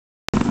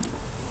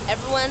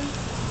Everyone,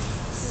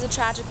 this is a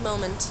tragic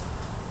moment.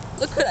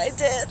 Look what I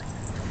did.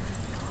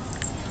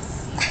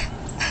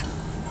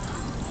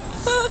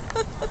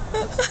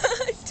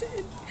 I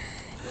did.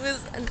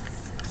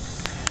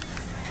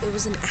 It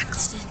was an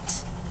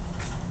accident.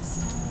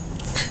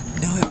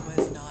 No, it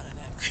was not an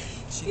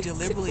accident. She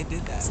deliberately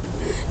did that.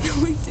 No,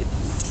 I didn't.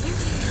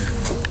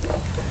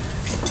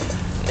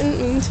 I didn't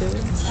mean to.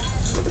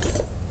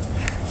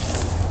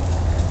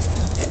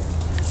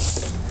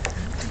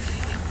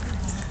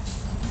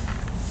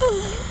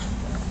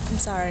 I'm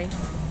sorry.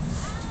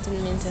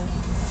 Didn't mean to.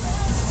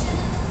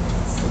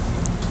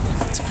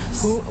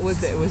 Who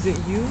was it? Was it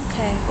you?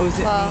 Okay. Or was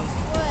it me?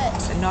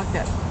 What? I knocked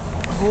that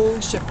whole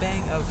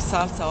shebang of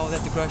salsa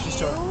at the grocery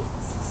store.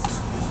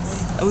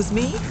 It was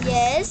me?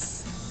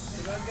 Yes.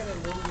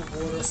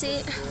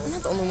 See, I'm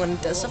not the only one who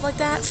does stuff like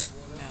that.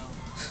 No,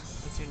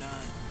 but you're not.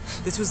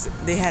 This was,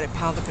 they had it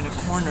piled up in a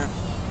corner.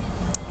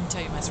 Let me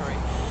tell you my story.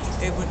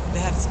 They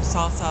had some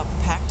salsa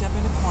packed up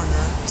in a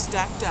corner,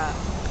 stacked up,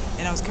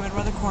 and I was coming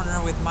around the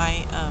corner with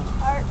my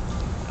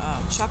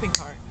shopping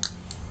cart,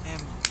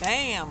 and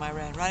bam, I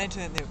ran right into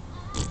it, and they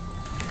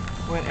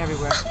went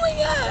everywhere. Oh my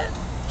god!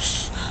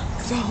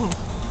 So,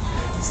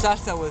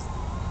 salsa was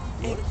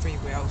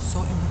everywhere. I was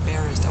so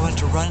embarrassed. I wanted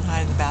to run and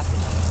hide in the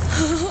bathroom.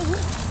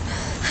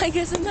 I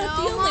guess I'm not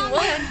the only Mom,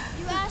 one.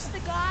 You asked the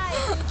guy.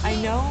 I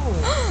know.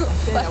 I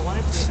said I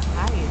wanted to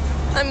hide.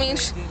 I mean,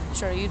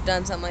 sure, you've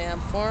done something like that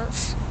before.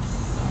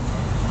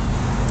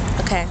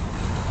 Okay.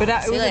 But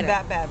it See you wasn't later.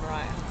 that bad,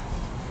 Mariah.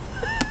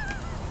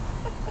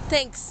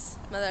 Thanks,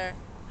 Mother.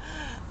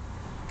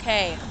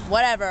 Okay,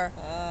 whatever.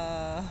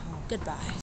 Uh... Goodbye.